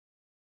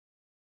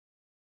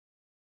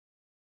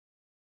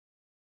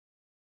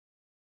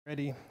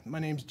Ready. My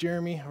name's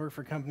Jeremy. I work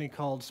for a company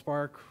called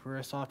Sparc. We're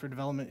a software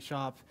development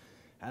shop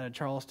out of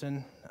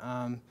Charleston.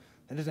 That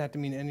doesn't have to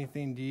mean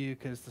anything to you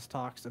because this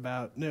talk's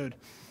about Node.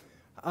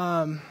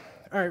 All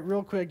right,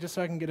 real quick, just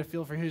so I can get a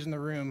feel for who's in the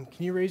room,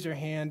 can you raise your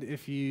hand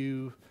if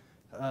you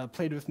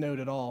played with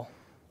Node at all?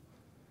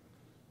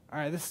 All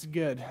right, this is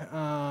good.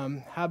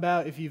 How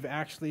about if you've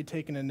actually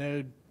taken a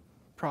Node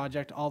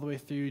project all the way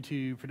through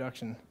to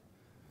production?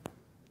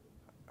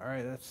 All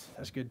right,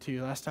 that's good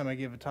too. Last time I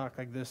gave a talk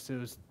like this, it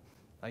was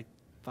like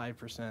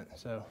 5%,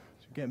 so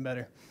it's getting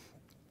better.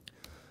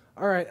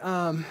 All right,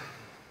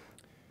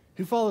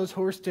 who follows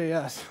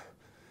Horse.js?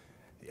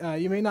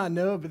 You may not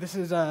know it, but this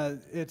is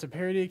it's a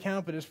parody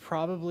account, but it's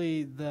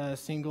probably the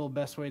single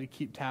best way to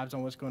keep tabs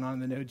on what's going on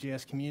in the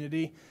Node.js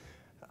community.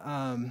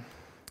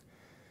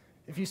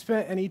 If you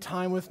spent any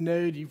time with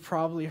Node, you've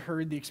probably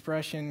heard the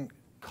expression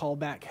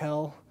callback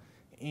hell,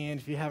 and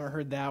if you haven't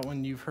heard that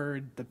one, you've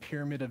heard the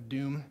pyramid of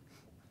doom.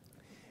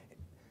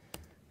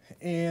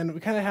 And we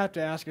kind of have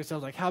to ask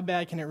ourselves, like, how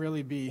bad can it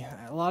really be?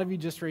 A lot of you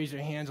just raised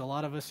your hands. A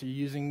lot of us are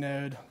using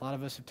Node. A lot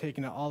of us have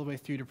taken it all the way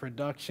through to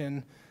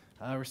production.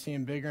 We're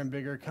seeing bigger and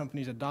bigger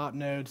companies adopt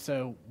Node.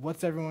 So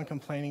what's everyone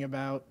complaining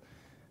about?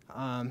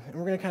 And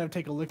we're going to kind of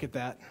take a look at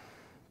that.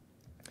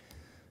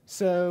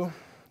 So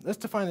let's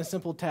define a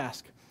simple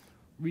task.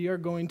 We are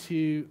going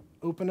to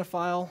open a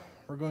file,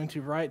 we're going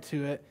to write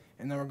to it,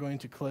 and then we're going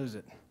to close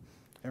it.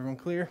 Everyone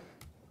clear?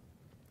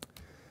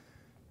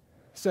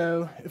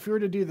 So if we were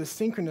to do this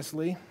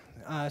synchronously,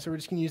 so we're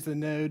just going to use the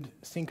Node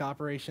sync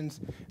operations.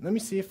 Let me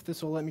see if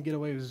this will let me get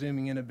away with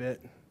zooming in a bit.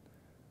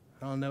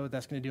 I don't know what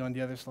that's going to do on the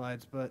other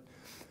slides, but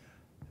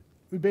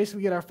we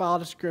basically get our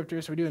file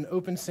descriptor. So we do an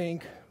open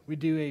sync, we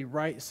do a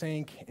write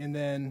sync, and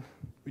then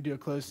we do a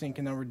close sync,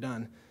 and then we're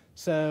done.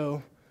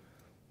 So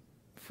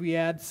if we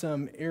add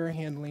some error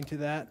handling to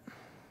that,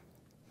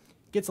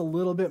 it gets a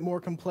little bit more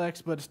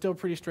complex, but it's still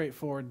pretty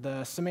straightforward.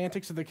 The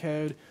semantics of the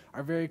code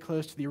are very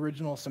close to the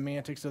original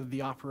semantics of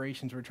the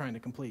operations we're trying to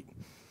complete.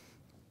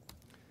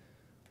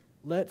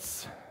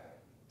 Let's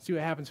see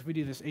what happens if we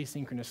do this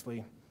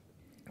asynchronously.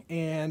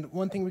 And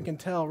one thing we can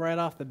tell right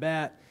off the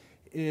bat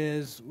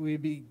is we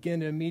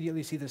begin to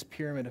immediately see this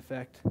pyramid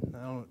effect.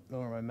 I don't know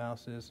where my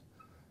mouse is.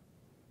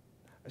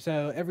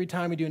 So every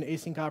time we do an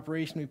async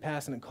operation, we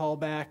pass in a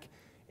callback,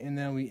 and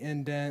then we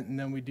indent, and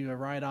then we do a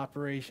write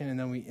operation, and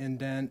then we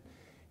indent.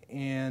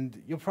 And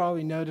you'll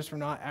probably notice we're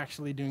not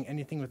actually doing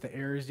anything with the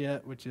errors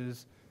yet, which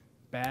is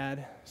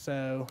bad.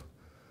 So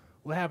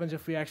what happens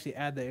if we actually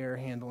add the error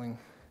handling?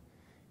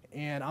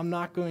 And I'm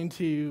not going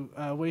to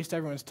waste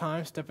everyone's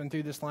time stepping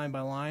through this line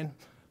by line,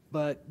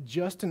 but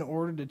just in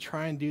order to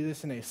try and do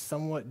this in a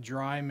somewhat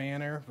dry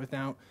manner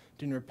without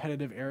doing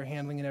repetitive error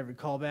handling in every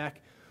callback,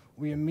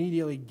 we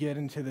immediately get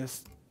into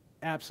this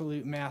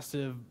absolute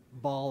massive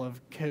ball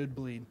of code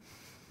bleed,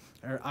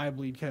 or eye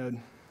bleed code.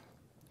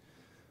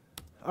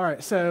 All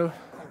right, so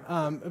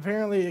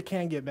apparently it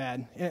can get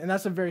bad, and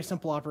that's a very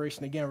simple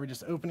operation. Again, we're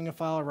just opening a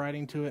file,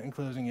 writing to it, and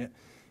closing it.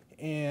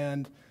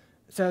 And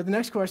so the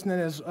next question then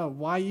is,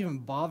 why even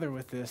bother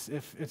with this?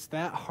 If it's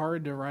that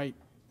hard to write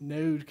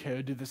Node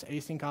code, do this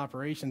async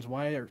operations,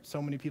 why are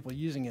so many people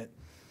using it?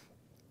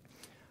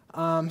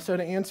 So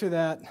to answer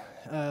that,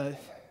 I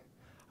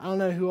don't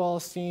know who all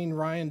has seen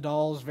Ryan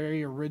Dahl's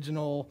very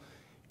original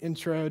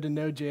intro to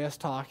Node.js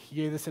talk. He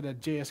gave this at a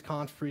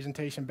JSConf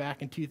presentation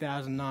back in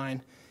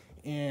 2009.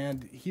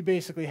 And he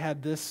basically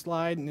had this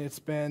slide, and it's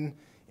been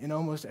in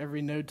almost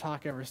every Node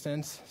talk ever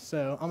since.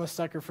 So I'm a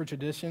sucker for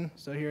tradition,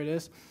 so here it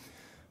is.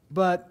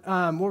 But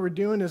what we're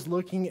doing is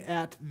looking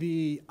at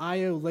the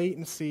I/O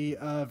latency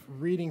of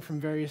reading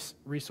from various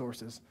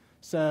resources.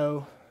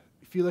 So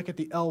if you look at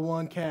the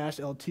L1 cache,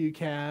 L2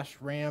 cache,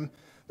 RAM,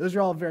 those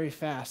are all very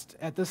fast.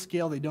 At this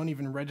scale, they don't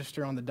even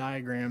register on the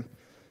diagram.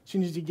 As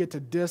soon as you get to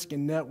disk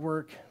and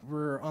network,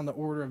 we're on the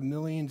order of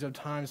millions of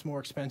times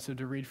more expensive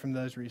to read from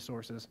those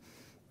resources.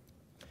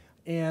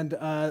 And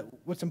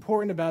what's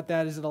important about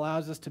that is it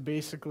allows us to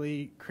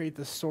basically create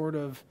this sort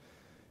of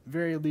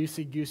very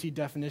loosey-goosey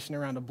definition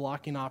around a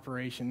blocking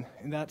operation.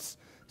 And that's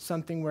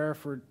something where,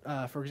 for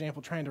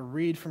example, trying to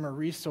read from a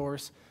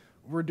resource,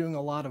 we're doing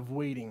a lot of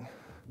waiting.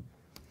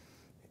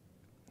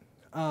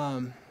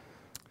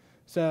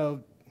 So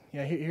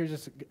yeah, here's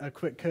just a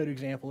quick code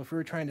example. If we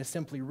were trying to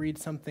simply read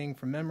something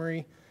from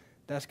memory,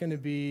 that's going to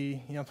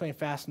be, I'm playing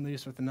fast and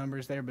loose with the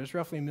numbers there, but it's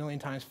roughly 1 million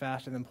times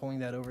faster than pulling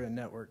that over the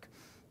network.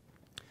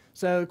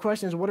 So the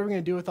question is, what are we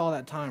going to do with all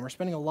that time? We're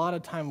spending a lot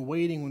of time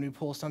waiting when we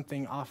pull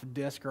something off a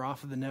disk or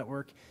off of the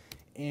network,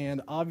 and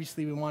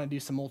obviously we want to do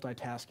some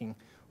multitasking.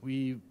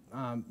 We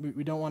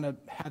don't want to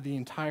have the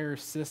entire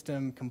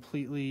system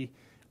completely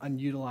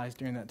unutilized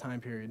during that time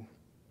period.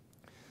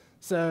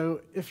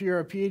 So if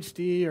you're a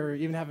PhD or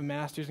even have a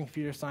master's in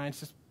computer science,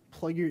 just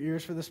plug your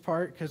ears for this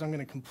part because I'm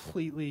going to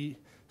completely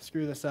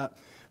screw this up.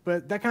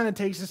 But that kind of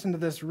takes us into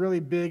this really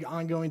big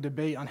ongoing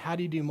debate on how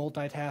do you do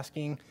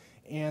multitasking.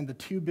 And the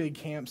two big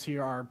camps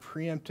here are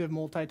preemptive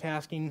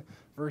multitasking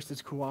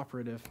versus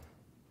cooperative.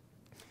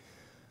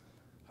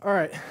 All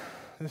right,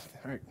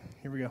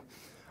 here we go.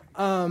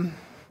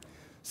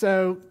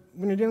 So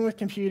when you're dealing with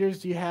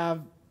computers, you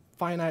have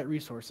finite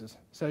resources.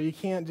 So you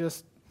can't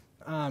just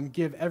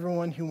give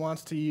everyone who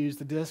wants to use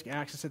the disk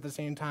access at the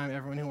same time,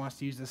 everyone who wants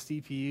to use the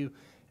CPU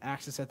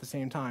access at the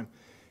same time.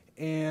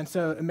 And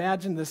so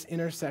imagine this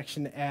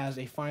intersection as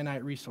a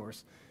finite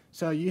resource.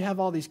 So you have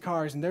all these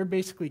cars, and they're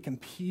basically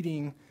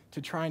competing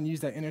to try and use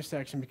that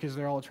intersection because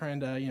they're all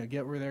trying to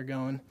get where they're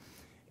going.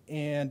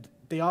 And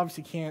they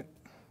obviously can't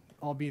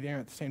all be there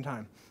at the same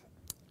time.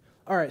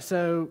 All right,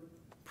 so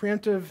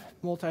preemptive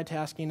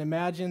multitasking.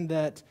 Imagine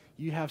that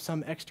you have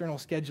some external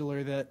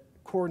scheduler that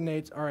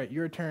coordinates, all right,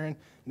 your turn,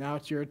 now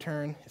it's your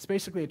turn. It's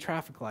basically a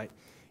traffic light.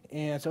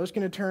 And so it's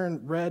going to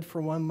turn red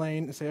for one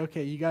lane and say,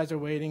 okay, you guys are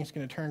waiting. It's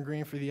going to turn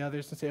green for the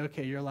others and say,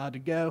 okay, you're allowed to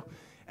go.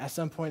 At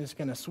some point, it's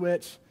going to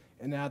switch,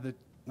 and now the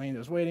lane that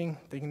was waiting,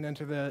 they can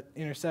enter the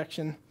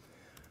intersection.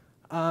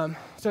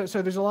 So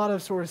there's a lot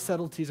of sort of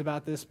subtleties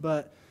about this,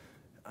 but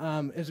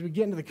as we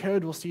get into the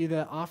code, we'll see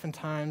that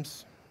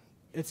oftentimes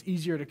it's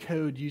easier to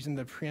code using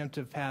the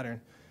preemptive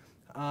pattern.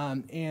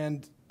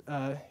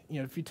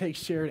 If you take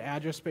shared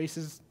address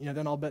spaces,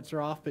 then all bets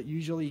are off, but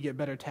usually you get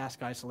better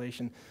task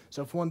isolation.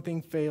 So if one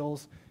thing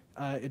fails,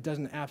 it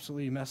doesn't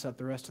absolutely mess up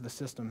the rest of the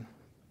system.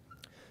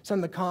 Some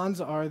of the cons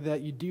are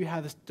that you do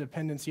have this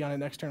dependency on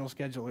an external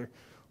scheduler,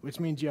 which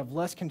means you have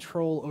less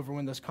control over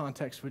when those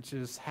context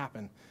switches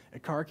happen. A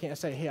car can't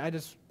say, hey,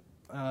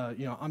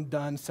 I'm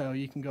done, so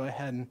you can go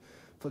ahead and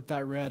flip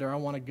that red, or I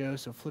want to go,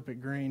 so flip it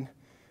green.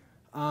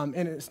 And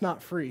it's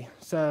not free.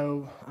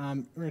 So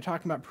when you're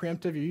talking about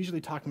preemptive, you're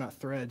usually talking about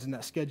threads, and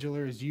that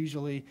scheduler is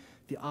usually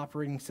the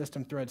operating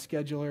system thread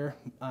scheduler.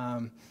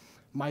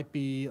 Might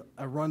be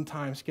a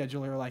runtime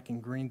scheduler like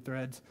in green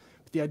threads.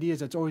 But the idea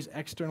is it's always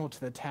external to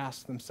the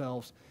tasks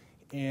themselves.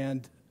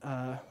 And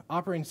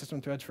operating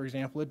system threads, for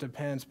example, it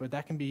depends, but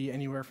that can be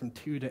anywhere from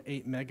 2 to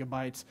 8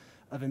 megabytes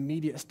of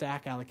immediate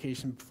stack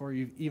allocation before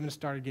you've even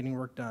started getting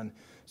work done.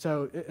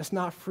 So it's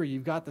not free.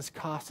 You've got this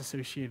cost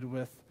associated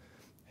with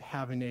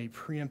having a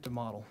preemptive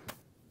model.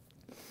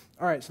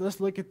 All right, so let's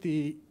look at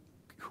the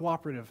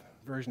cooperative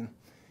version.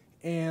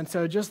 And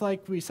so just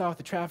like we saw with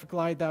the traffic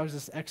light, that was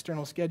this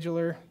external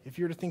scheduler. If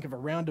you were to think of a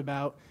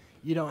roundabout,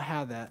 you don't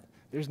have that.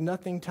 There's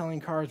nothing telling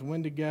cars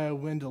when to go,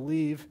 when to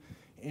leave.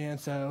 And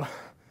so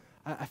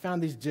I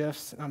found these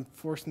GIFs. I'm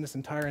forcing this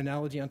entire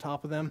analogy on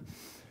top of them.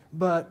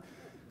 But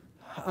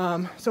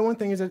so one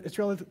thing is that it's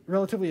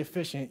relatively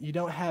efficient. You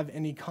don't have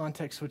any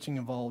context switching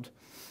involved.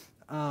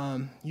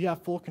 You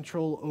have full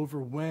control over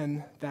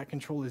when that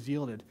control is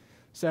yielded.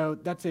 So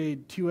that's a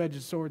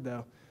two-edged sword,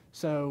 though.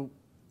 So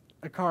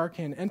a car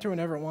can enter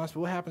whenever it wants,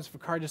 but what happens if a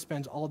car just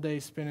spends all day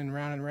spinning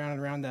round and round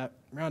and round that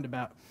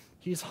roundabout?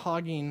 He's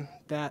hogging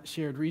that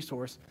shared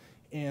resource,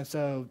 and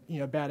so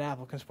bad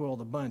apple can spoil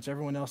the bunch.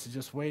 Everyone else is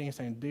just waiting and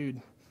saying,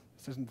 dude,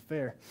 this isn't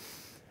fair.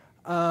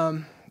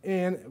 And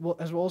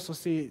as we'll also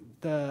see,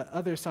 the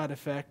other side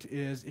effect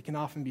is it can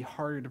often be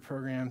harder to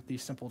program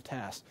these simple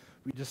tasks.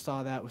 We just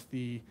saw that with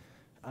the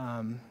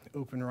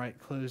open right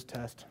close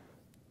test.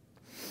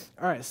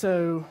 All right,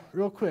 so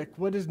real quick,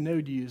 what does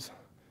Node use?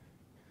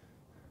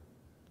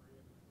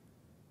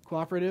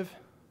 Cooperative?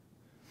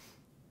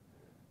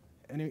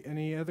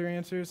 Any other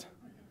answers?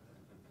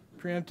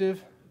 Preemptive?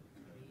 All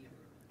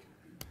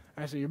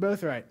right, so you're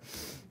both right.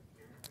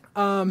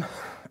 All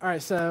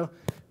right, so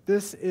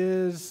this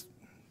is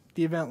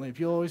the event loop.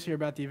 You'll always hear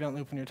about the event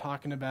loop when you're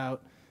talking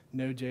about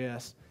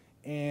Node.js.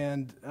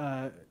 And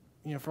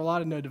for a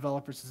lot of Node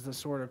developers, it's the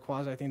sort of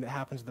quasi thing that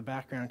happens in the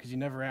background because you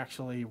never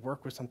actually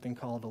work with something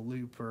called a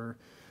loop.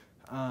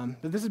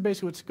 But this is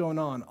basically what's going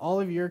on.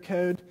 All of your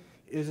code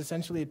is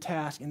essentially a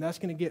task, and that's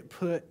going to get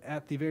put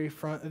at the very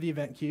front of the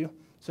event queue.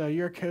 So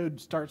your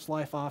code starts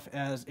life off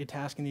as a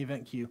task in the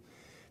event queue.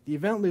 The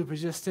event loop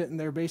is just sitting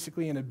there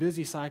basically in a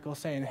busy cycle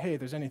saying, hey, if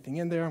there's anything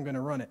in there, I'm going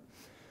to run it.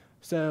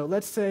 So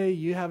let's say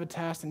you have a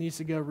task that needs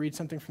to go read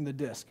something from the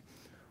disk.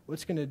 What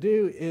it's going to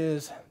do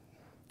is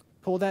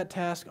pull that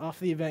task off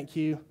the event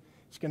queue.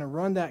 It's going to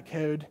run that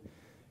code.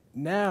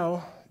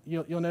 Now,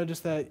 you'll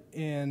notice that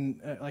in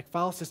like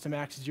file system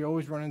access, you're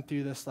always running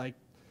through this like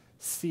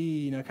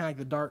C, kind of like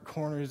the dark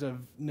corners of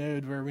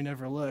Node where we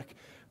never look.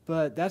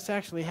 But that's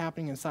actually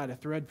happening inside a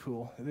thread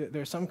pool.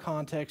 There's some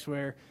context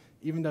where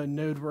even though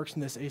Node works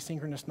in this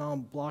asynchronous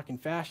non-blocking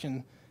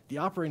fashion, the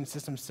operating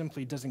system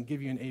simply doesn't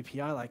give you an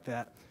API like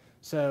that.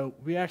 So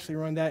we actually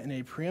run that in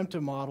a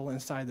preemptive model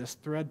inside this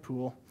thread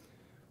pool.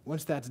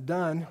 Once that's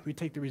done, we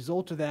take the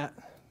result of that,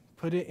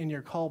 put it in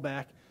your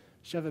callback,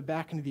 shove it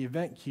back into the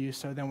event queue,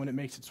 so then when it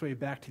makes its way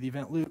back to the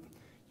event loop,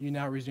 you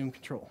now resume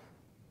control.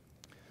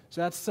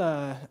 So that's,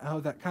 I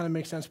hope that kind of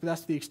makes sense, but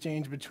that's the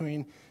exchange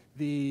between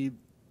the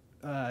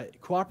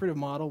cooperative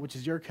model, which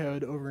is your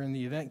code over in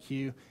the event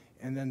queue,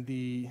 and then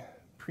the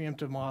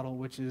preemptive model,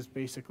 which is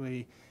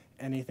basically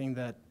anything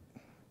that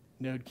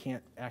Node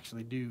can't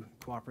actually do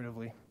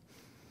cooperatively.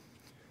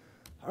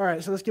 All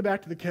right, so let's get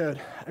back to the code.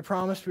 I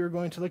promised we were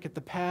going to look at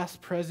the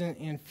past, present,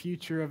 and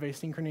future of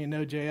Asynchrony in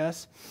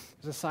Node.js.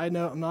 As a side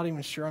note, I'm not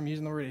even sure I'm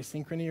using the word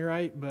asynchrony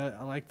right, but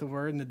I like the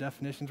word and the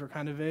definitions were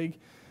kind of vague.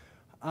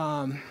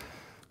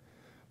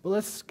 But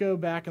let's go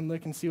back and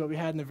look and see what we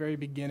had in the very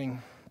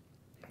beginning.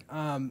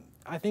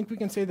 I think we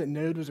can say that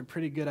Node was a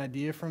pretty good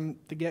idea from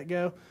the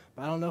get-go,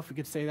 but I don't know if we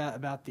could say that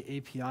about the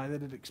API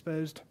that it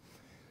exposed.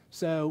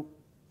 So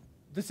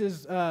this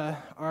is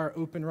our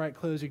open right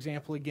close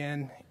example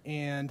again,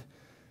 and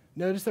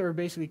notice that we're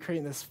basically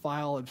creating this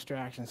file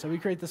abstraction. So we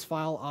create this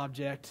file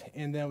object,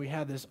 and then we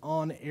have this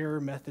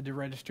onError method to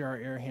register our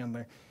error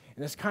handler.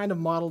 And it's kind of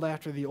modeled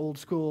after the old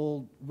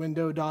school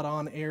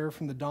window.onError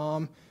from the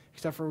DOM,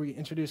 except for we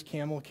introduce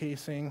camel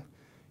casing,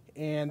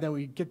 and then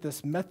we get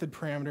this method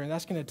parameter, and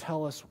that's going to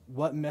tell us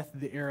what method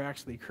the error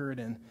actually occurred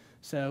in.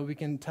 So we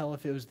can tell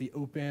if it was the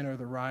open or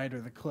the write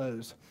or the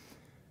close.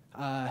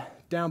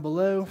 Down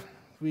below,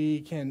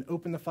 we can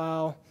open the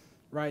file,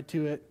 write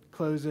to it,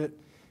 close it.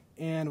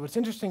 And what's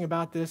interesting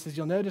about this is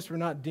you'll notice we're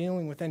not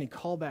dealing with any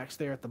callbacks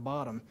there at the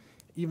bottom,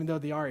 even though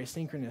they are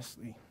asynchronous.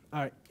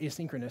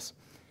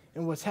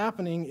 And what's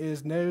happening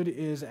is Node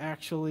is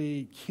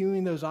actually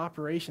queuing those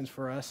operations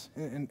for us.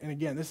 And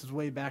again, this is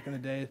way back in the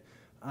day,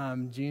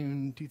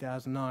 June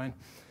 2009.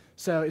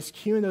 So it's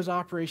queuing those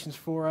operations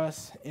for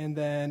us, and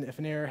then if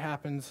an error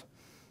happens,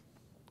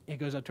 it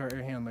goes up to our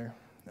error handler.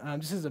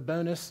 Just as a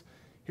bonus,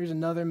 here's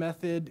another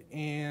method,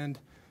 and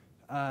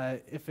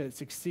if it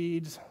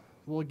succeeds,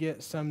 we'll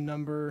get some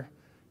number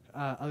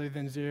other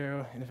than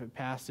 0, and if it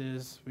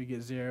passes, we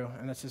get 0,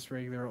 and that's just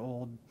regular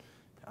old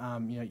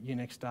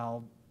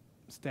Unix-style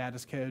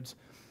status codes.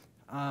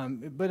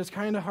 But it's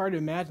kind of hard to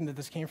imagine that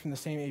this came from the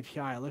same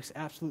API. It looks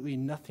absolutely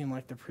nothing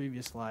like the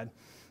previous slide.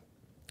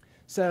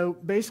 So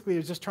basically, it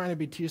was just trying to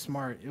be too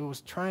smart. It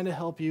was trying to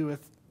help you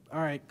with,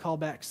 all right,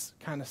 callbacks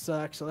kind of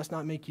suck, so let's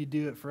not make you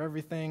do it for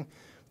everything.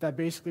 That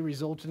basically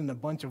resulted in a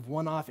bunch of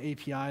one-off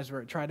APIs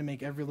where it tried to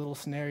make every little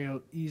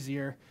scenario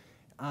easier.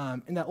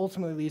 And that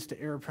ultimately leads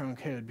to error-prone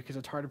code because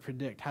it's hard to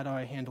predict how do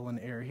I handle an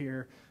error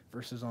here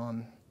versus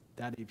on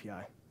that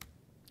API.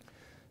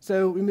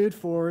 So we moved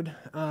forward,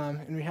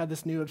 and we had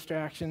this new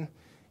abstraction.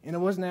 And it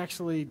wasn't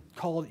actually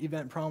called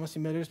event promise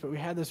emitters, but we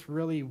had this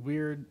really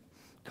weird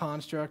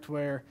construct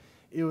where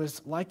it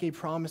was like a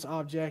promise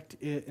object.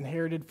 It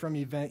inherited from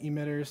event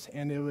emitters,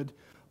 and it would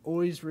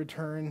always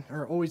return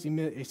or always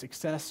emit a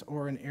success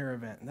or an error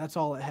event. And that's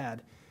all it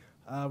had.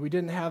 We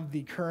didn't have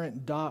the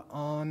current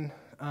 .on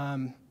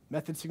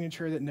method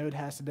signature that Node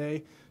has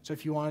today. So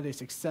if you wanted a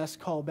success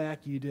callback,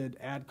 you did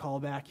add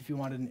callback. If you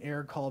wanted an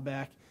error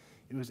callback,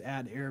 it was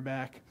add error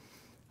back.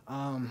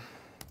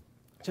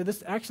 So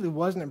this actually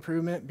was an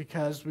improvement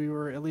because we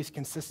were at least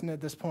consistent at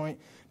this point.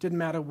 Didn't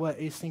matter what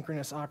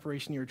asynchronous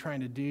operation you were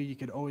trying to do, you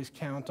could always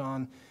count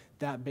on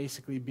that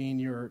basically being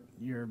your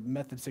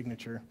method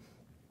signature.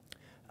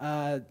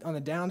 On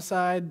the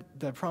downside,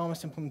 the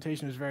promise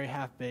implementation was very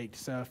half-baked.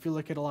 So if you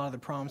look at a lot of the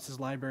promises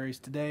libraries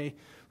today,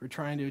 we're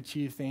trying to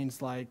achieve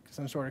things like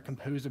some sort of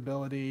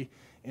composability,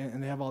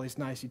 and they have all these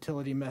nice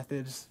utility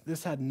methods.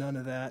 This had none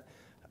of that.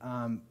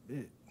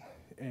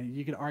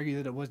 You could argue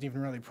that it wasn't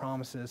even really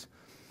promises.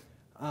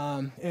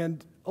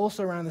 And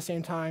also around the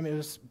same time, it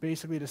was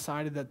basically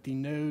decided that the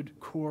Node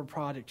core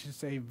project should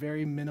stay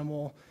very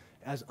minimal,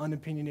 as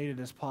unopinionated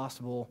as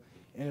possible.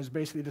 And it was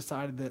basically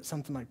decided that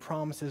something like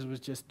promises was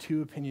just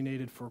too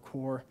opinionated for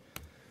core.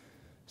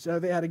 So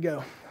they had to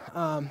go.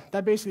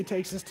 That basically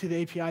takes us to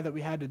the API that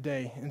we had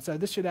today. And so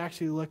this should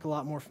actually look a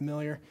lot more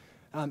familiar.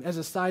 As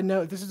a side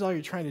note, if this is all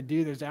you're trying to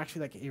do, there's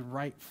actually like a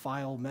write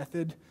file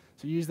method.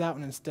 So use that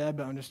one instead,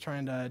 but I'm just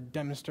trying to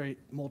demonstrate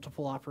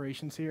multiple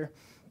operations here.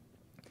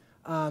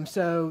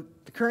 So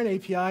the current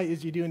API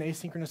is you do an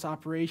asynchronous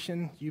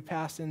operation. You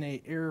pass in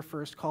a error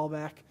first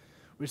callback,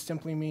 which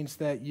simply means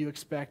that you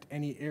expect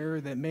any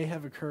error that may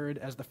have occurred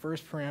as the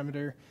first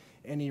parameter.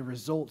 Any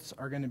results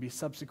are going to be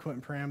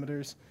subsequent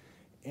parameters.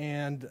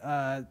 And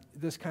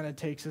this kind of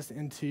takes us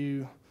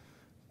into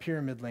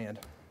pyramid land.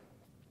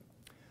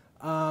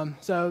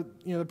 So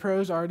the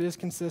pros are it is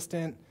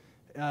consistent.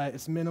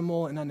 It's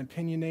minimal and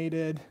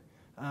unopinionated.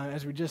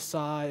 As we just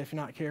saw, if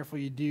you're not careful,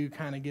 you do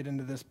kind of get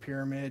into this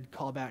pyramid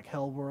callback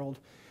hell world.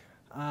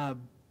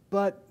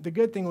 But the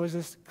good thing was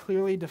this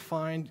clearly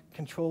defined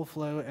control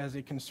flow as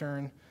a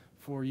concern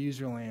for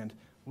user land,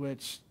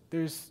 which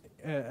there's,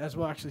 as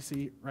we'll actually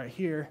see right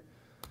here,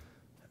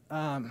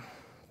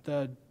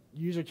 the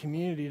user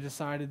community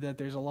decided that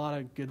there's a lot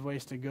of good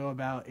ways to go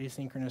about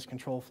asynchronous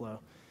control flow.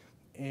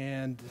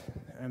 And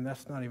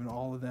that's not even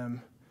all of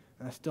them.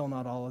 And that's still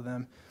not all of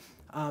them.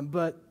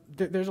 But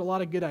there's a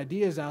lot of good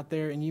ideas out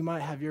there, and you might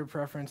have your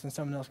preference, and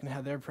someone else can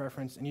have their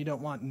preference, and you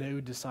don't want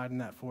Node deciding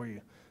that for you.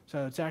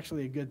 So it's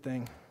actually a good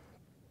thing.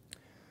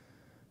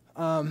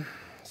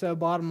 So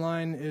bottom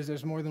line is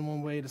there's more than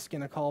one way to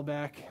skin a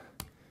callback.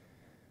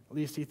 At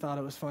least he thought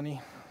it was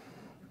funny.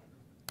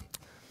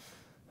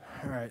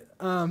 All right.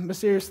 But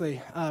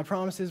seriously,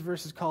 promises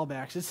versus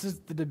callbacks. This is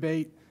the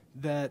debate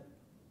that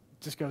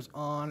just goes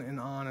on and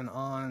on and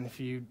on. If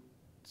you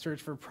search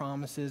for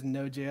promises and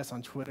Node.js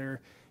on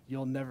Twitter,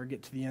 you'll never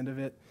get to the end of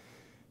it.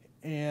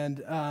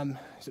 And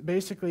so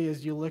basically,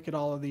 as you look at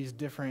all of these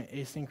different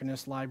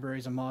asynchronous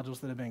libraries and modules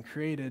that have been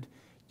created,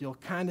 you'll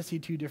kind of see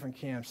two different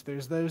camps.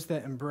 There's those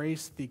that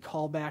embrace the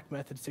callback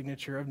method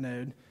signature of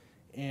Node,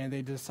 and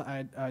they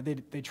decide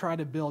they try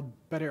to build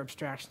better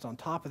abstractions on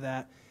top of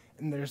that.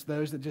 And there's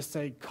those that just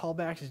say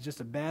callbacks is just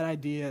a bad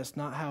idea. It's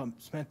not how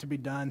it's meant to be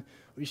done.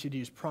 We should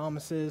use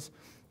promises,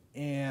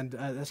 and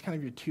that's kind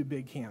of your two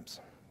big camps.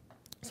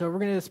 So we're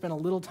going to spend a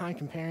little time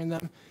comparing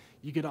them.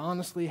 You could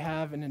honestly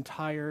have an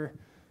entire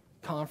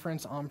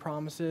conference on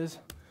promises.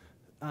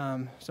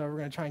 So we're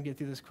going to try and get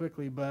through this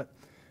quickly, but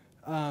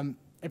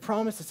a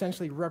promise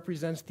essentially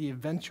represents the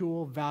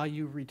eventual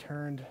value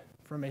returned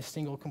from a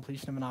single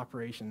completion of an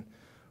operation,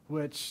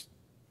 which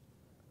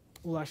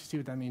we'll actually see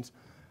what that means.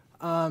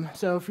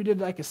 So if we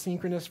did like a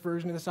synchronous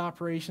version of this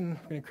operation,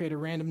 we're going to create a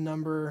random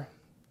number,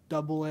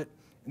 double it,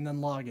 and then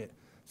log it.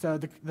 So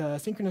the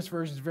synchronous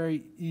version is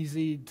very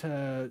easy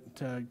to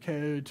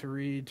code, to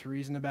read, to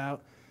reason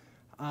about.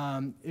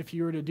 If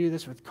you were to do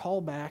this with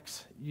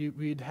callbacks,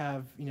 we'd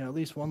have at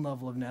least one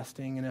level of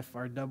nesting, and if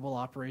our double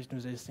operation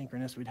was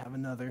asynchronous, we'd have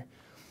another.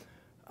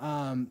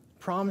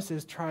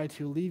 Promises try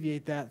to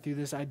alleviate that through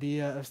this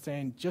idea of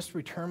saying, just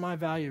return my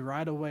value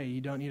right away. You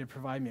don't need to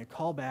provide me a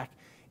callback,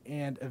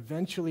 and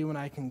eventually when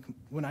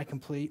I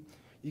complete,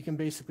 you can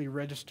basically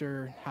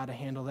register how to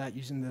handle that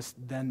using this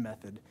then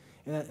method.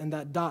 And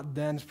that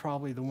 .then is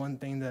probably the one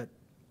thing that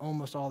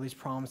almost all these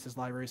promises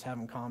libraries have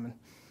in common.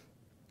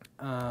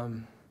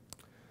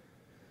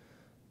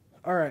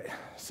 All right,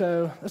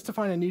 so let's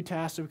define a new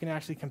task so we can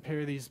actually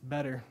compare these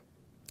better.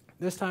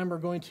 This time we're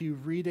going to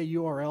read a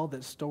URL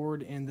that's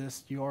stored in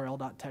this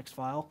url.txt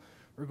file.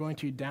 We're going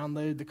to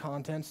download the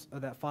contents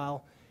of that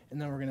file,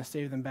 and then we're going to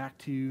save them back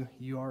to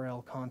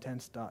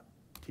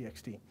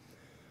urlcontents.txt.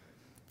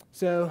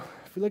 So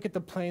if we look at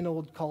the plain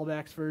old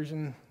callbacks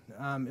version,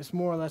 it's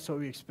more or less what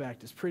we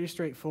expect. It's pretty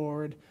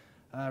straightforward.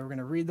 We're going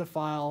to read the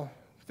file.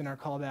 Within our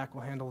callback,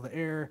 we'll handle the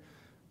error.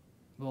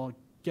 We'll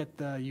get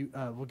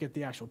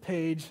the actual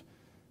page,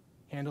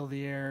 handle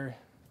the error,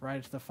 write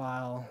it to the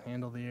file,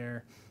 handle the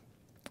error.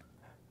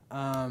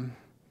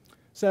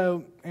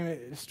 So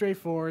it's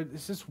straightforward.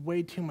 It's just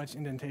way too much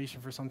indentation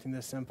for something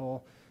this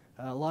simple.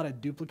 A lot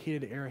of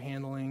duplicated error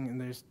handling, and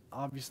there's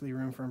obviously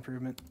room for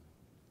improvement.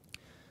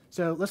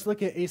 So let's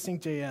look at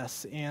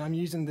Async.js, and I'm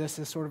using this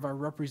as sort of our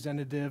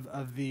representative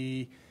of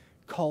the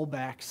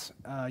callbacks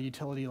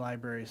utility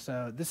library.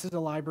 So this is a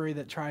library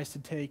that tries to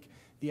take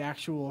the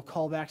actual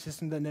callback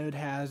system that Node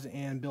has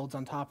and builds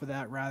on top of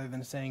that, rather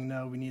than saying,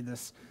 no, we need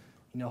this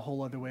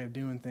whole other way of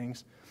doing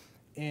things.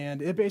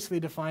 And it basically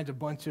defines a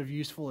bunch of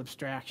useful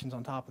abstractions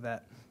on top of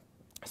that.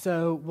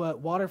 So what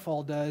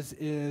Waterfall does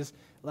is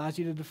allows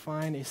you to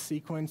define a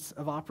sequence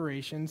of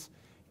operations,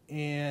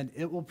 and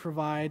it will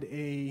provide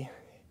a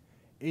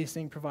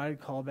async provided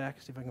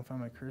callback. See if I can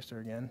find my cursor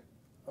again.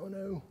 Oh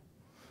no.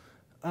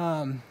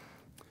 I'll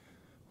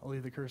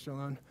leave the cursor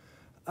alone.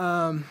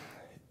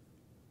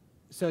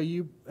 So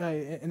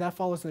and that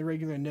follows the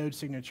regular Node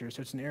signature.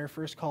 So it's an error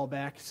first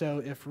callback.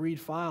 So if read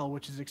file,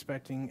 which is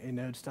expecting a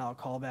Node style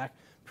callback,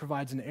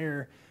 provides an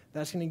error,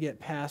 that's going to get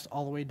passed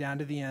all the way down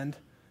to the end.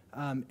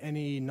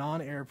 Any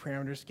non-error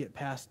parameters get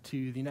passed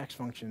to the next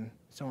function,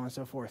 so on and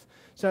so forth.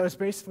 So it's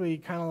basically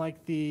kind of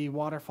like the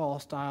waterfall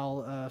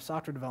style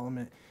software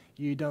development.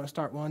 You don't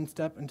start one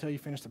step until you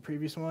finish the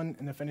previous one,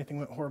 and if anything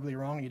went horribly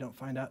wrong, you don't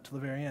find out till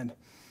the very end.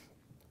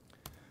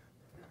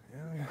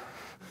 Yeah.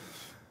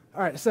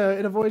 All right, so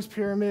it avoids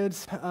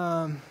pyramids.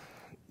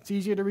 It's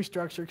easier to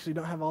restructure because you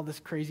don't have all this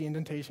crazy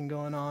indentation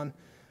going on.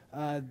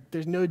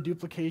 There's no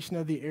duplication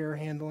of the error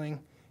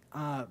handling.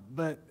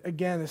 But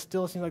again, it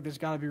still seems like there's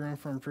got to be room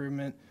for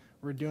improvement.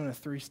 We're doing a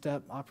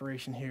 3-step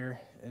operation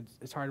here.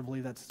 It's hard to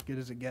believe that's as good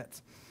as it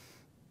gets.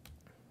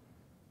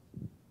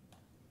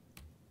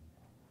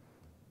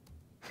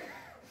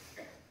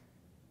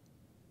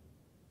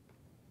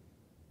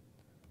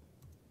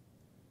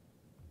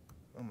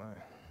 Oh my.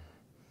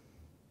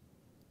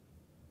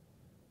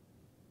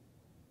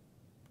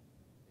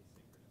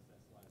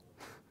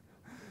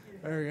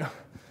 There we go.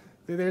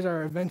 There's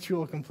our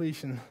eventual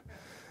completion.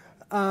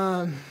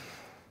 All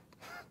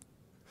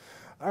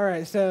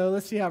right, so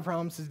let's see how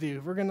promises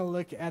do. We're going to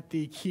look at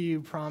the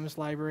Q promise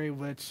library,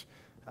 which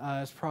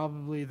is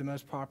probably the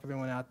most popular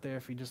one out there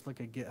if you just look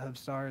at GitHub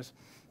stars.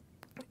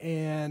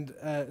 And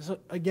so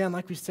again,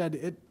 like we said,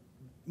 it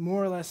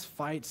more or less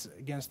fights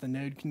against the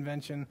Node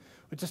convention,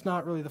 which is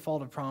not really the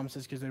fault of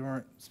promises because they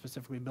weren't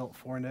specifically built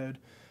for Node,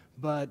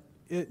 but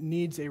it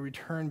needs a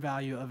return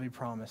value of a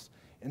promise.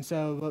 And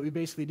so what we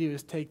basically do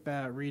is take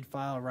that read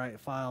file, write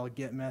file,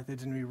 get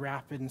methods, and we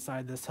wrap it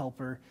inside this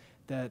helper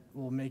that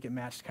will make it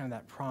match kind of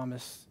that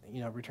promise,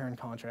 return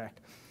contract.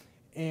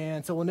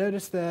 And so we'll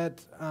notice that,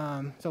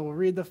 so we'll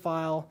read the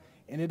file,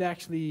 and it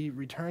actually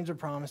returns a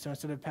promise. So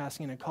instead of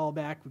passing in a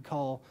callback, we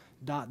call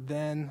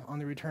 .then on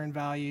the return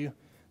value.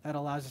 That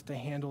allows us to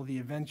handle the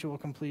eventual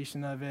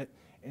completion of it,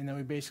 and then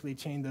we basically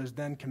chain those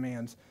then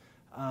commands.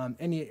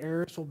 Any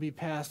errors will be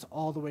passed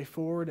all the way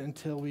forward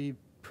until we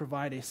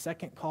provide a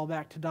second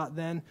callback to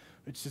 .then,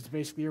 which is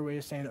basically your way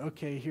of saying,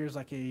 okay, here's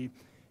like a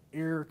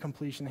error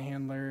completion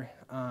handler.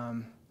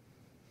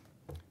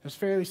 It's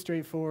fairly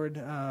straightforward.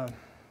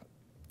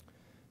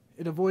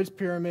 It avoids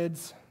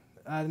pyramids.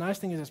 The nice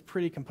thing is it's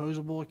pretty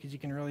composable because you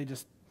can really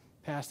just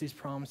pass these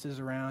promises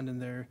around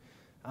and they're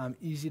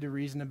easy to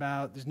reason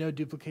about. There's no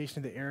duplication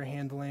of the error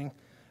handling.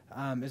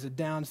 As a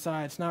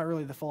downside, it's not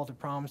really the fault of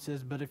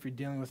promises, but if you're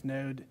dealing with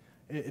Node,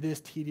 it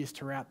is tedious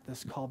to wrap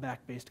this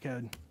callback-based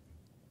code.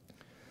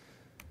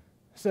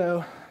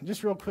 So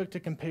just real quick to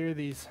compare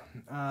these.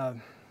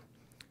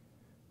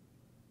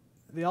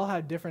 They all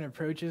have different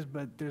approaches,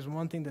 but there's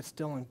one thing that's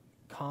still in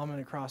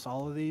common across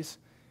all of these,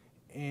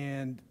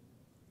 and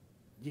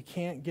you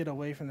can't get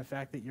away from the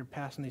fact that you're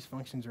passing these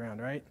functions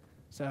around, right?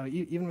 So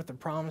even with the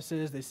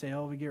promises, they say,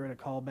 oh, we get rid of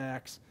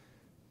callbacks,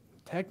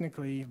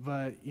 technically,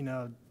 but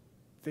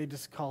they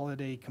just call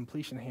it a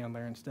completion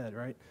handler instead,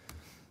 right?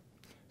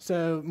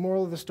 So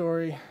moral of the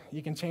story,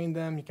 you can chain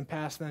them, you can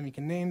pass them, you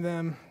can name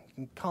them, you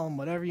can call them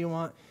whatever you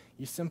want.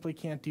 You simply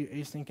can't do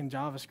async in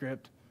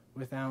JavaScript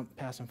without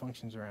passing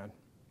functions around.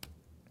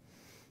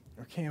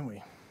 Or can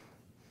we?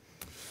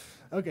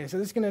 Okay, so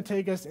this is going to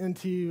take us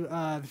into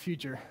the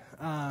future.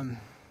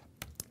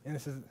 And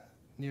this is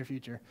near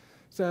future.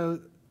 So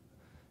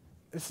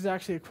this is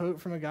actually a quote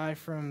from a guy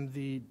from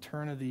the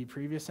turn of the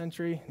previous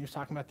century. He was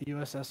talking about the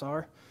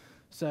USSR.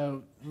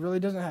 So it really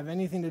doesn't have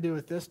anything to do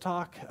with this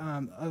talk,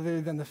 other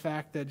than the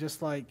fact that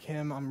just like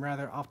him, I'm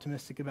rather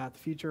optimistic about the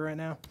future right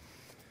now.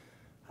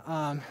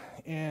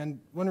 And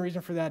one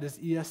reason for that is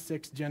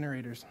ES6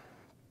 generators.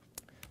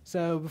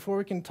 So before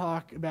we can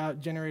talk about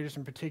generators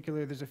in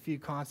particular, there's a few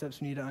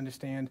concepts we need to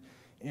understand,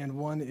 and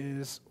one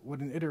is what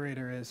an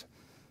iterator is.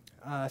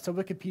 So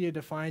Wikipedia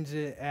defines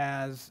it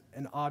as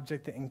an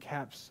object that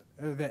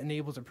that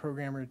enables a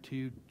programmer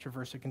to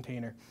traverse a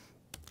container.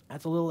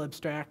 That's a little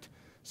abstract,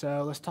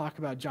 so let's talk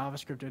about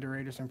JavaScript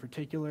iterators in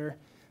particular.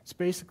 It's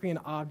basically an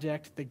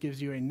object that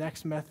gives you a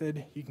next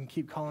method. You can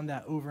keep calling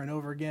that over and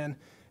over again.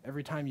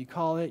 Every time you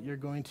call it, you're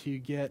going to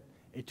get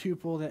a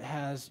tuple that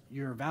has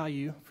your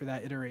value for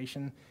that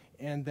iteration,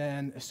 and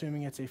then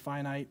assuming it's a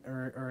finite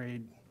or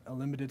a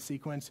limited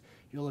sequence,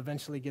 you'll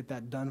eventually get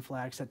that done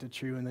flag set to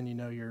true, and then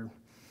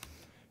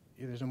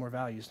there's no more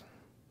values.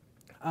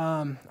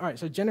 All right,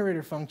 so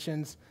generator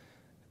functions,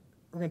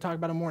 we're going to talk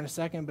about them more in a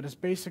second, but it's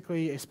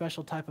basically a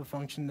special type of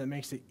function that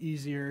makes it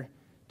easier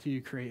to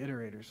create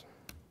iterators.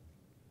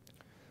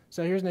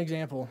 So here's an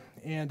example,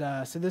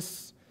 and so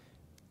this,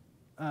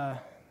 I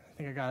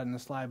think I got it in the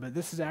slide, but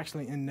this is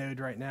actually in Node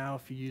right now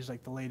if you use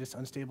like the latest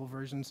unstable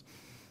versions.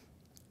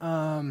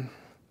 You'll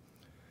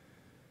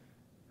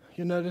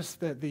notice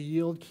that the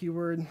yield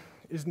keyword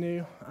is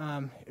new.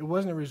 It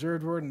wasn't a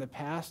reserved word in the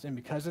past, and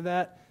because of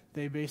that,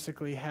 they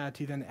basically had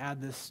to then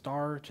add this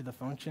star to the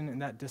function,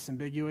 and that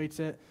disambiguates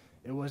it.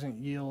 It wasn't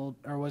yield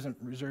or wasn't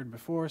reserved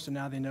before, so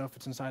now they know if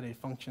it's inside a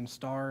function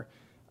star,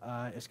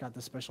 it's got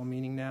this special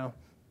meaning now.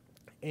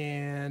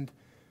 And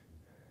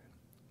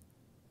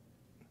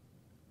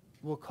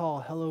we'll call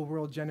hello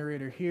world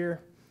generator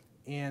here,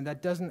 and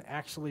that doesn't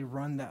actually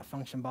run that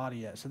function body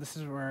yet. So this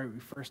is where we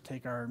first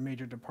take our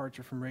major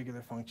departure from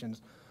regular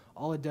functions.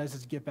 All it does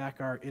is get back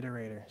our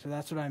iterator. So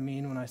that's what I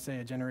mean when I say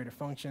a generator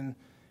function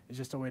is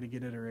just a way to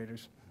get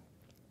iterators.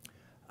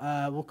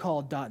 We'll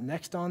call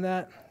 .next on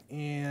that,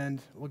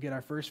 and we'll get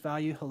our first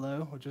value,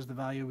 hello, which is the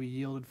value we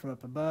yielded from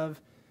up above.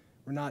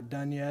 We're not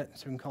done yet,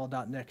 so we can call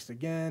 .next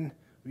again.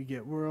 We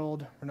get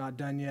world, we're not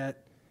done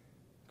yet.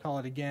 Call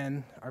it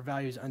again, our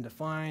value is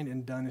undefined,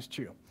 and done is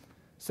true.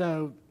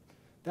 So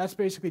that's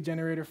basically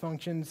generator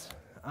functions.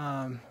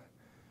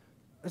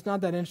 It's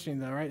not that interesting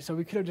though, right? So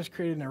we could have just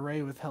created an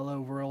array with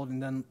hello world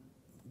and then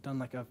done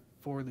like a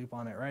for loop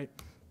on it, right?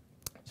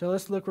 So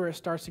let's look where it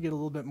starts to get a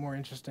little bit more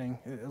interesting,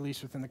 at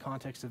least within the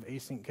context of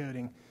async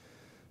coding.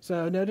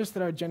 So notice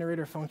that our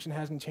generator function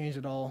hasn't changed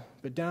at all,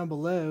 but down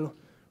below,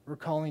 we're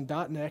calling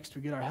 .next,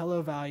 we get our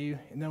hello value,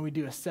 and then we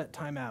do a set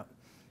timeout.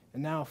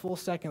 And now a full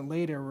second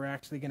later, we're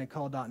actually going to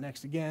call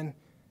 .next again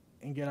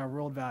and get our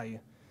world value.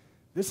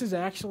 This is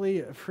actually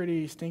a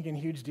pretty stinking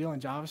huge deal in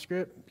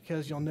JavaScript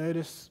because you'll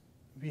notice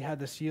we had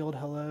this yield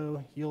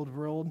hello, yield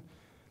world.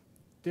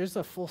 There's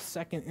a full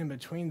second in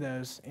between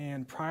those,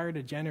 and prior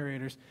to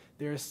generators,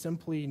 there is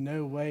simply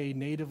no way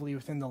natively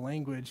within the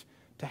language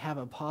to have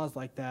a pause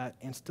like that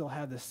and still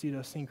have the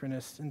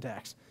pseudo-synchronous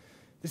syntax.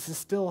 This is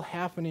still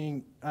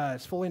happening.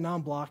 It's fully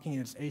non-blocking.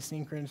 It's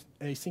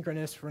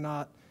asynchronous. We're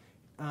not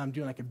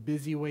doing like a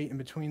busy wait in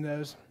between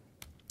those.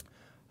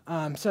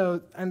 And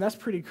that's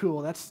pretty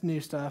cool. That's new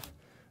stuff.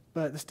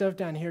 But the stuff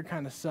down here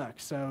kind of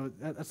sucks. So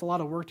that's a lot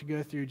of work to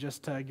go through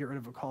just to get rid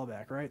of a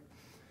callback, right?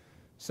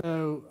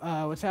 So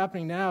what's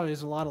happening now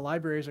is a lot of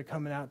libraries are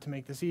coming out to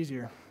make this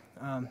easier.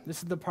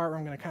 This is the part where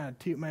I'm going to kind of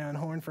toot my own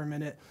horn for a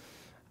minute.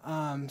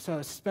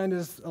 So Suspend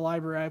is a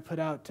library I put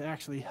out to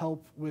actually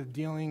help with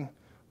dealing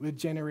with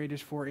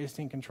generators for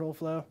async control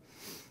flow.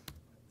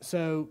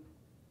 So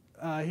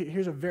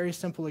here's a very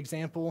simple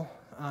example.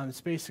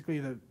 It's basically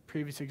the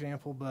previous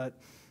example, but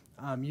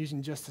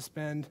using just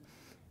Suspend.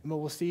 And what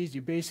we'll see is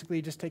you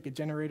basically just take a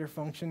generator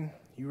function,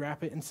 you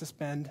wrap it in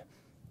Suspend,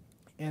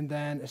 and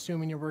then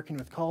assuming you're working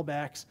with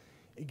callbacks,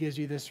 it gives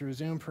you this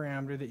resume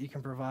parameter that you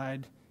can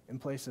provide in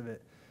place of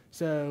it.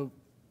 So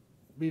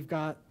we've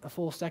got a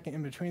full second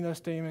in between those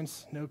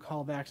statements, no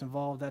callbacks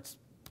involved. That's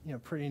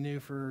pretty new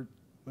for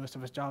most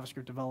of us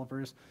JavaScript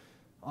developers.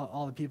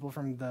 All the people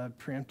from the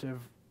preemptive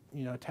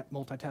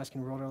multitasking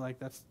world are like,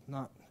 that's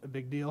not a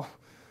big deal.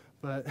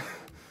 But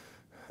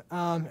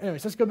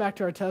anyways, let's go back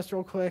to our test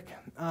real quick.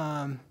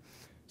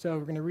 So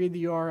we're going to read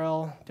the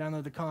URL,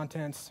 download the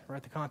contents,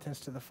 write the contents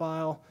to the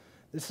file.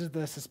 This is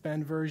the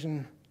suspend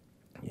version.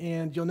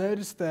 And you'll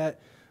notice that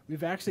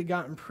we've actually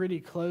gotten pretty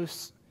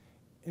close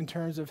in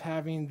terms of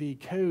having the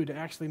code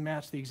actually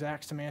match the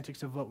exact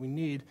semantics of what we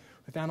need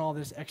without all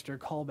this extra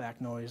callback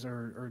noise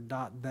or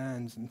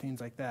 .thens and things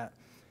like that.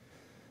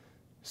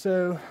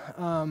 So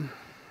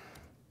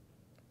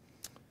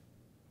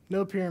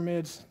no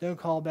pyramids, no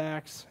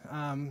callbacks.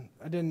 I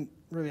didn't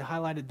really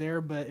highlight it there,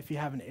 but if you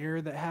have an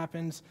error that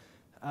happens,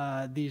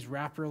 these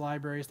wrapper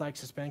libraries like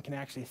suspend can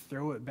actually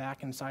throw it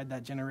back inside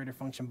that generator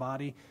function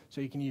body.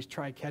 So you can use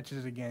try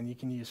catches again. You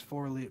can use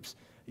for loops.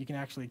 You can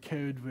actually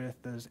code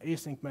with those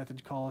async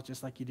method calls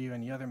just like you do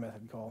any other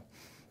method call.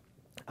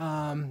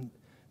 The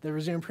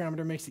resume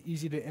parameter makes it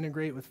easy to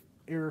integrate with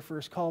error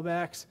first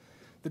callbacks.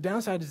 The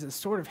downside is it's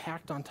sort of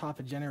hacked on top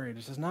of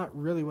generators. It's not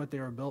really what they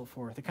were built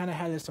for. They kind of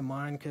had this in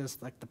mind because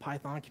like the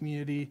Python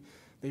community,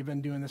 they've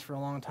been doing this for a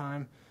long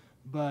time.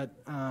 But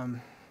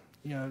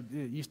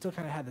you still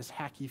kind of had this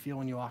hacky feel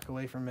when you walk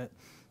away from it.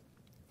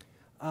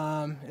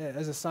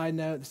 As a side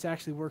note, this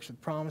actually works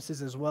with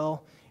promises as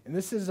well. And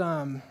this is,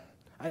 I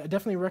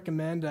definitely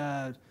recommend,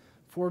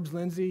 Forbes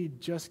Lindsay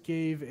just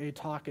gave a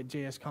talk at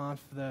JSConf.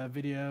 The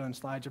video and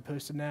slides are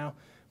posted now.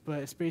 But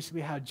it's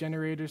basically how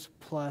generators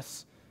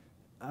plus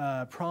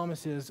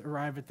promises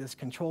arrive at this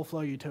control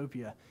flow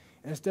utopia.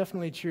 And it's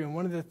definitely true. And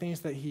one of the things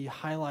that he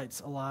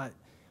highlights a lot,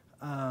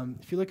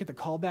 if you look at the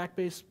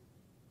callback-based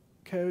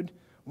code,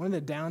 one of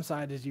the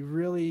downsides is you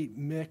really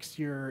mix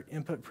your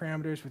input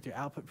parameters with your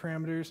output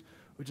parameters,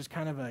 which is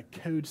kind of a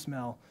code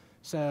smell.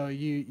 So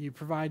you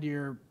provide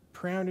your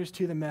parameters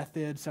to the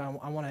method, so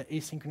I want to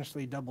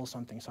asynchronously double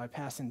something, so I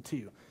pass in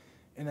 2.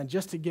 And then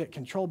just to get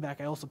control back,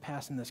 I also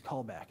pass in this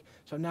callback.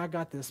 So I've now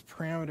got this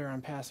parameter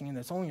I'm passing in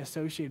that's only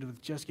associated with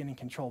just getting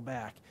control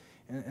back,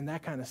 and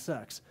that kind of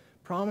sucks.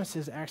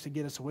 Promises actually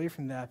get us away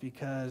from that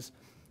because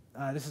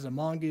this is a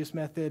mongoose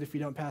method. If you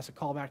don't pass a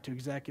callback to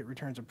exec, it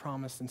returns a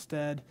promise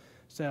instead.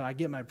 So I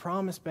get my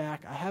promise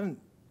back. I haven't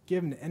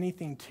given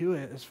anything to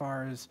it as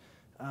far as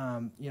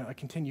a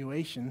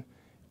continuation,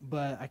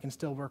 but I can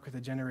still work with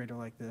a generator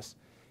like this.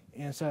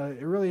 And so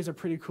it really is a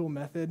pretty cool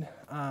method.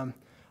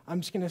 I'm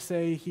just going to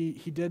say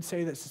he did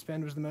say that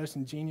suspend was the most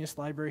ingenious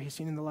library he's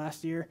seen in the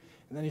last year,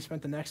 and then he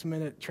spent the next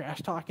minute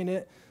trash talking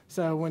it.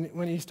 So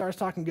when he starts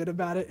talking good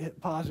about it, hit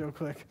pause real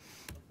quick.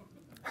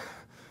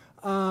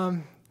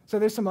 So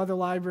there's some other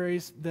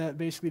libraries that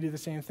basically do the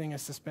same thing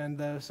as suspend,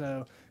 though.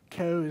 So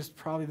Co is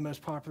probably the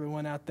most popular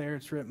one out there.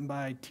 It's written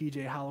by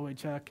T.J.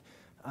 Holloway-Chuck,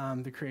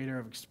 the creator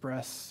of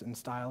Express and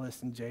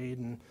Stylus and Jade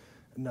and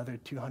another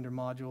 200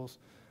 modules.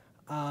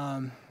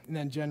 And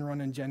then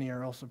GenRun and Jenny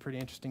are also pretty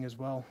interesting as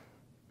well.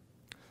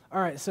 All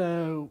right,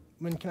 so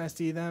when can I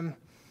see them?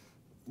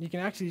 You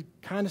can actually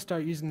kind of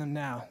start using them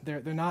now.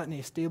 They're not in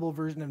a stable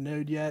version of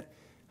Node yet.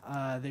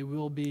 They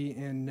will be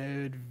in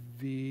Node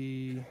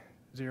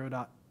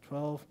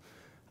v0.12,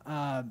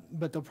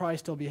 but they'll probably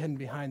still be hidden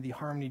behind the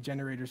Harmony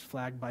generators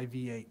flagged by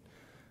v8.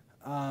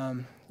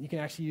 You can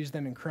actually use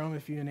them in Chrome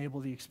if you enable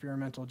the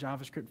experimental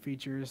JavaScript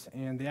features,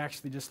 and they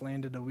actually just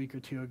landed a week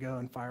or 2 ago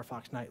in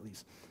Firefox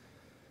Nightlies.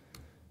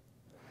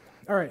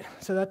 All right,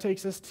 so that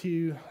takes us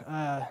to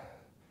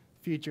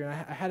future. And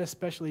I had to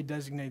specially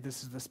designate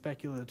this as the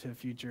speculative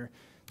future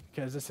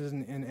because this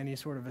isn't in any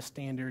sort of a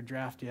standard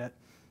draft yet.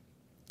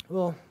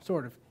 Well,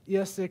 sort of.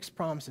 ES6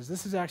 promises.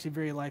 This is actually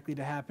very likely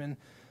to happen.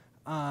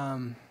 Yeah,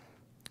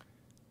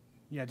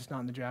 just not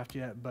in the draft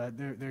yet, but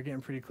they're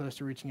getting pretty close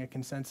to reaching a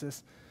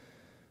consensus.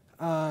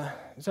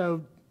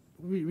 So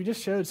we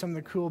just showed some of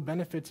the cool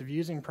benefits of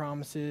using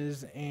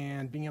promises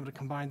and being able to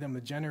combine them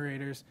with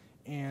generators.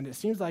 And it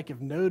seems like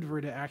if Node were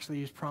to actually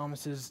use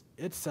promises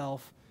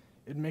itself,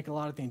 it'd make a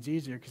lot of things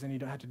easier because then you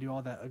don't have to do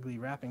all that ugly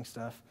wrapping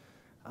stuff.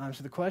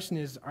 So the question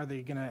is, are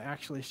they going to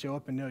actually show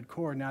up in Node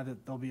core now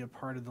that they'll be a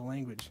part of the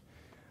language?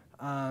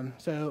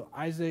 So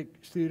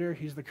Isaac Studer,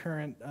 he's the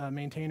current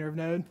maintainer of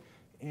Node,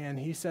 and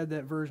he said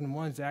that version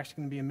 1 is actually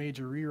going to be a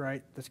major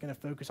rewrite that's going to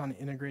focus on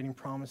integrating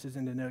promises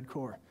into Node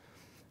core.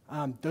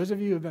 Those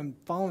of you who have been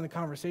following the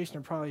conversation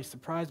are probably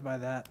surprised by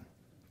that,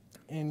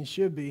 and you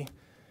should be,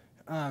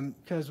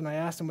 because when I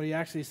asked him, what he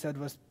actually said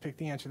was pick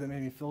the answer that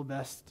made me feel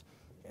best,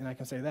 and I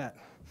can say that.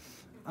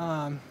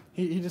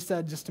 He just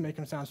said just to make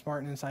him sound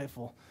smart and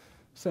insightful.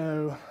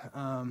 So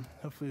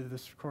hopefully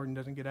this recording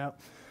doesn't get out.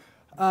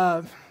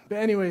 But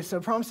anyway, so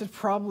promises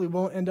probably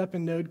won't end up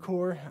in Node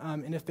core,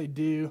 and if they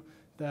do,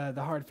 the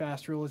hard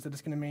fast rule is that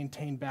it's going to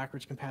maintain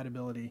backwards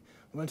compatibility.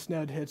 Once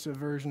Node hits a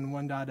version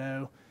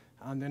 1.0,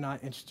 they're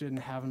not interested in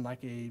having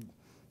like a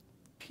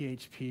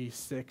PHP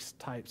 6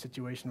 type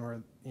situation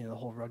where the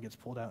whole rug gets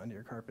pulled out under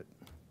your carpet,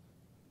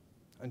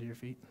 under your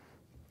feet.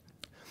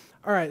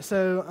 All right,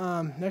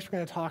 so next we're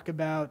going to talk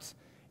about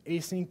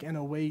async and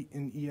await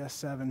in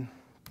ES7.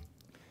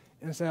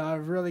 And so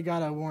I've really got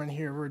to warn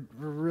here, we're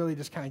really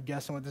just kind of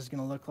guessing what this is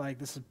going to look like.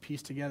 This is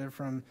pieced together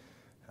from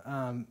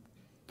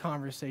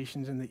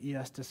conversations in the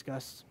ES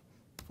Discuss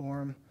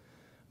forum.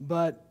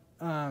 But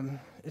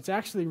it's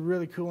actually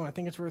really cool, and I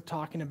think it's worth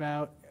talking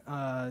about.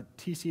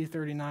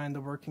 TC39,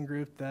 the working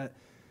group that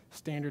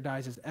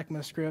standardizes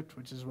ECMAScript,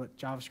 which is what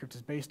JavaScript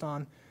is based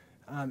on,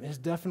 has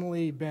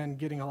definitely been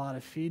getting a lot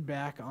of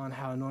feedback on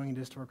how annoying it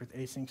is to work with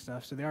async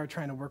stuff. So they are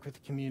trying to work with the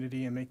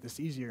community and make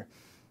this easier.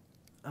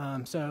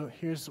 So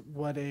here's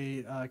what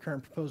a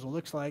current proposal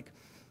looks like.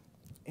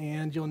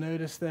 And you'll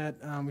notice that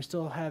we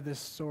still have this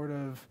sort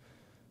of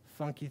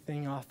funky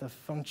thing off the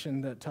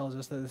function that tells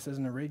us that this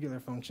isn't a regular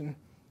function.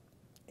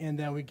 And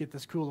then we get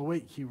this cool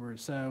await keyword.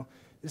 So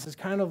this is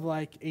kind of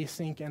like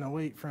async and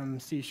await from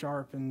C#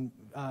 and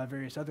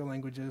various other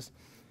languages.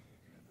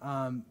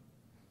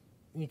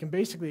 You can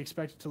basically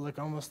expect it to look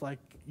almost like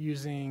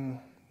using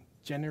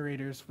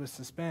generators with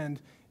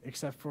suspend,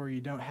 except for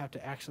you don't have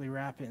to actually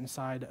wrap it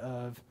inside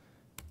of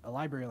a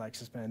library like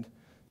suspend.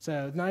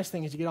 So the nice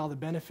thing is you get all the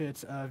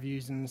benefits of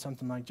using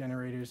something like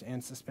generators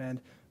and suspend,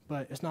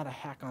 but it's not a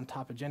hack on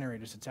top of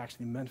generators. It's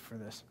actually meant for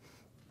this.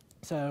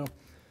 So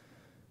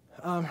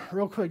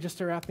real quick, just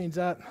to wrap things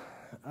up,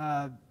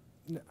 I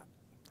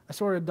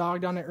sort of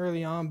dogged on it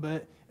early on,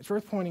 but it's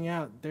worth pointing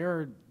out there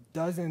are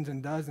dozens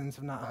and dozens,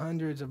 if not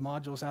hundreds, of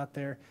modules out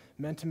there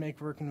meant to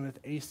make working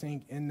with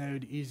async in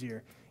Node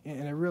easier.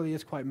 And it really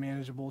is quite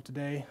manageable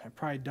today. I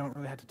probably don't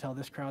really have to tell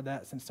this crowd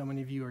that since so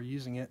many of you are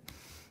using it.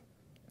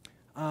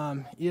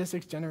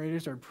 ES6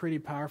 generators are a pretty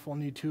powerful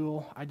new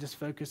tool. I just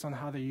focus on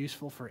how they're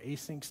useful for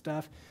async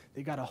stuff.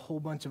 They got a whole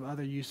bunch of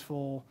other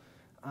useful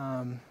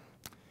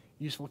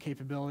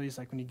capabilities,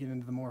 like when you get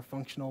into the more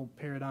functional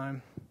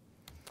paradigm.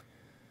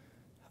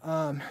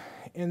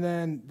 And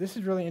then this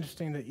is really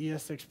interesting that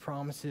ES6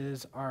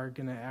 promises are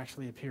going to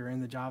actually appear in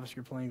the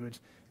JavaScript language.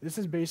 This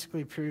is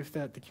basically proof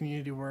that the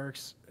community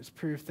works. It's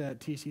proof that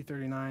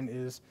TC39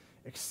 is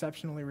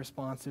exceptionally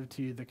responsive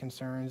to the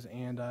concerns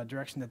and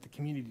direction that the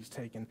community's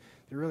taken.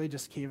 They're really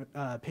just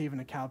paving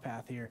a cow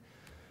path here.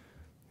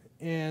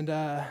 And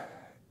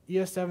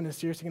ES7 is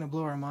seriously going to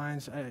blow our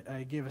minds.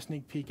 I gave a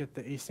sneak peek at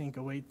the async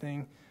await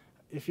thing.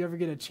 If you ever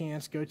get a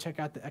chance, go check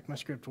out the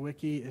ECMAScript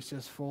wiki. It's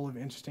just full of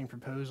interesting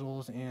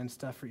proposals and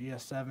stuff for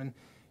ES7.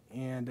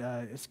 And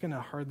it's going to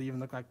hardly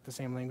even look like the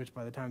same language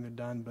by the time they're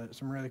done, but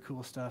some really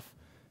cool stuff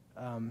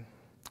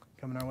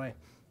coming our way.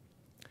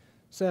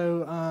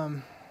 So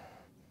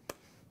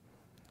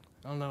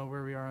I don't know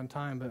where we are on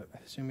time, but I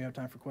assume we have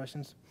time for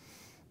questions.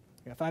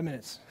 We got 5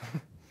 minutes.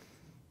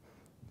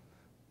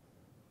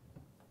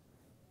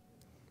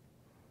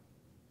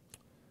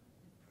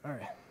 All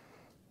right.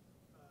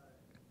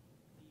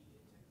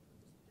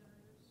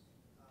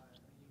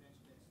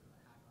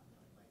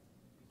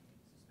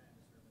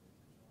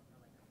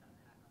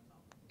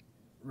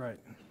 Right.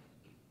 Is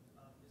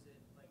it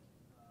like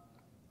a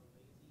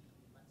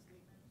lazy let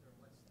statement, or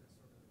what's the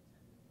sort of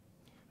intended?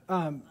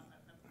 I'm trying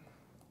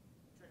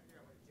to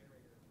figure out what a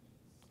generator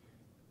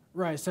means.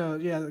 Right. So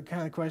yeah, the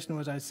kind of question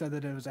was, I said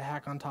that it was a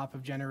hack on top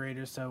of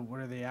generators. So what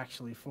are they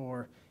actually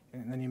for?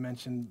 And then you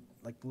mentioned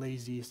like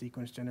lazy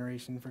sequence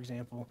generation, for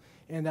example,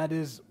 and that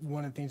is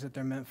one of the things that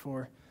they're meant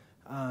for.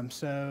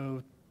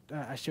 So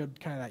I showed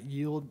kind of that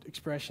yield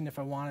expression. If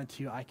I wanted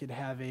to, I could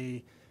have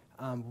a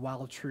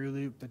while true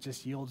loop that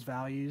just yields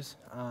values.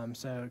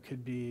 So it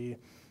could be,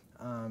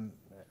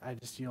 I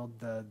just yield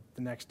the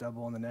next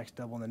double and the next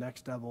double and the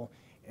next double,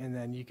 and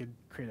then you could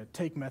create a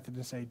take method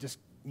and say, just,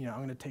 I'm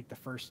going to take the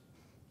first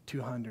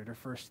 200 or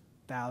first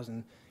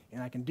 1,000,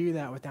 and I can do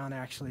that without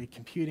actually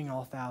computing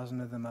all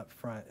 1,000 of them up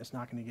front. It's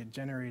not going to get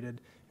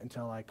generated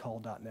until I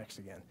call .next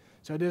again.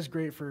 So it is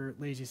great for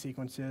lazy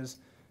sequences.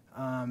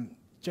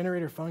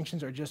 Generator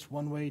functions are just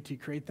one way to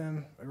create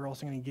them. We're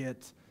also going to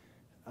get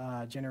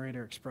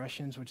generator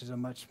expressions, which is a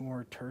much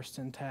more terse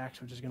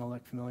syntax, which is going to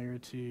look familiar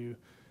to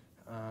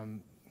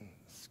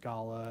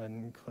Scala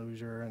and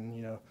Clojure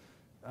and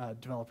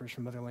developers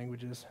from other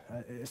languages.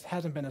 It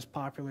hasn't been as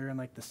popular in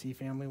like the C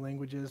family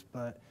languages,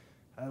 but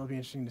it'll be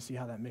interesting to see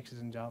how that mixes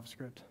in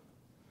JavaScript.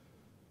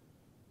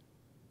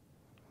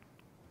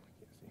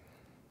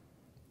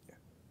 Yeah.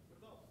 What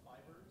about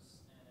fibers,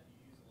 and have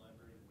you used the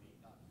library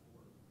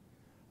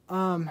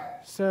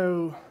wait.for?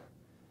 So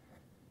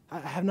I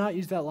have not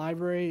used that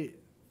library.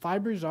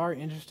 Fibers are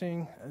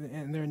interesting,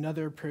 and they're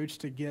another approach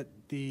to get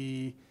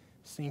the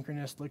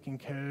synchronous looking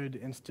code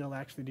and still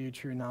actually do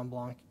true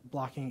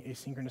non-blocking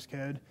asynchronous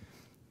code.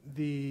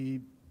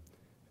 The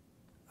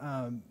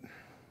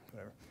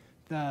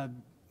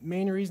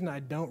main reason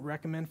I don't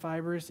recommend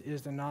fibers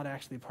is they're not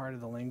actually part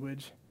of the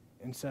language,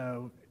 and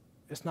so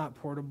it's not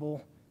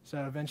portable.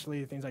 So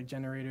eventually things like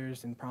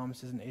generators and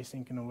promises and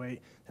async and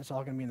await, that's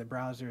all going to be in the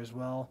browser as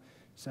well.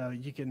 So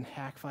you can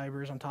hack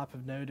fibers on top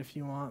of Node if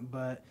you want,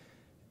 but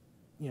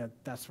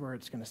that's where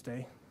it's going to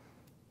stay.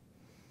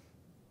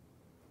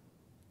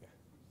 Yeah.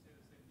 Would you say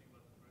the same thing about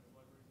the threads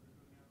libraries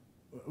they're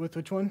doing now? With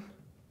which one?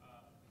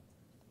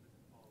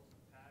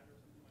 Tag or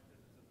something like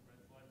this. It's a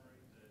threads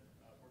library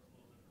that works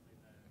a little differently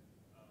than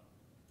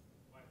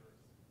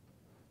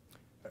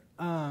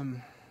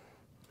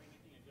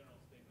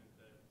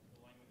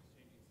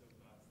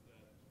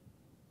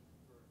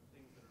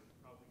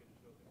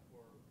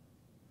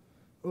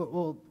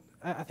Well,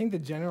 I think the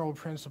general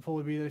principle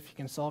would be that if you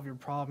can solve your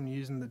problem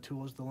using the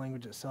tools of the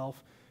language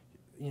itself,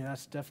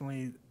 that's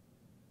definitely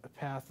a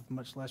path with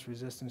much less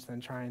resistance than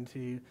trying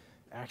to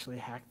actually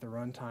hack the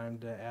runtime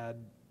to add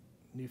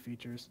new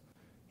features.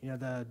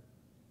 V8,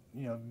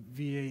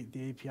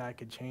 the API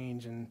could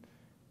change, and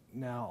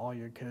now all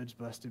your code's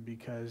busted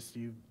because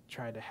you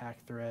tried to hack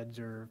threads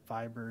or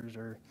fibers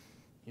or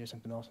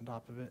something else on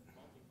top of it.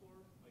 Multi-core,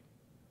 like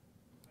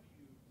how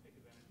do you take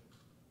advantage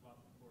of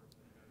lots of cores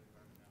in the environment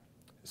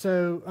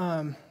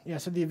now?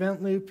 So the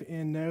event loop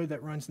in Node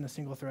that runs in a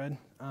single thread,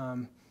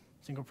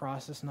 single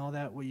process and all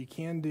that, what you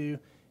can do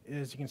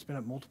is you can spin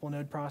up multiple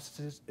node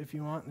processes if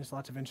you want. There's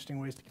lots of interesting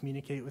ways to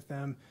communicate with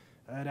them.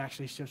 It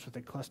actually ships with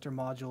a cluster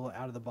module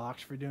out of the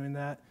box for doing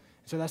that.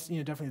 So that's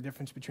definitely the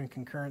difference between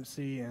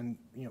concurrency and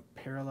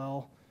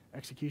parallel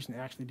execution,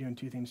 actually doing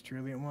two things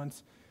truly at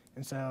once.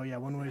 And so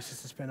one way is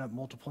just to spin up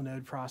multiple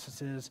node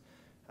processes.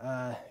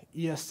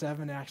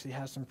 ES7 actually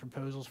has some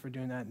proposals for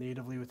doing that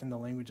natively within the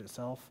language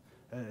itself.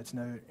 It's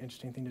another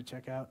interesting thing to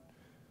check out.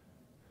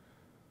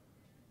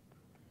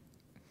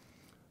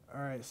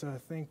 All right, so I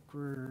think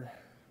we're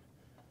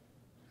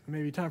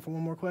maybe time for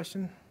one more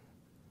question.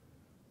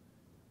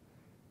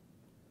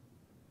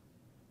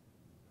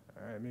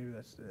 All right, maybe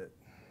that's it.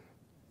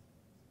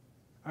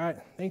 All right,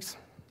 thanks.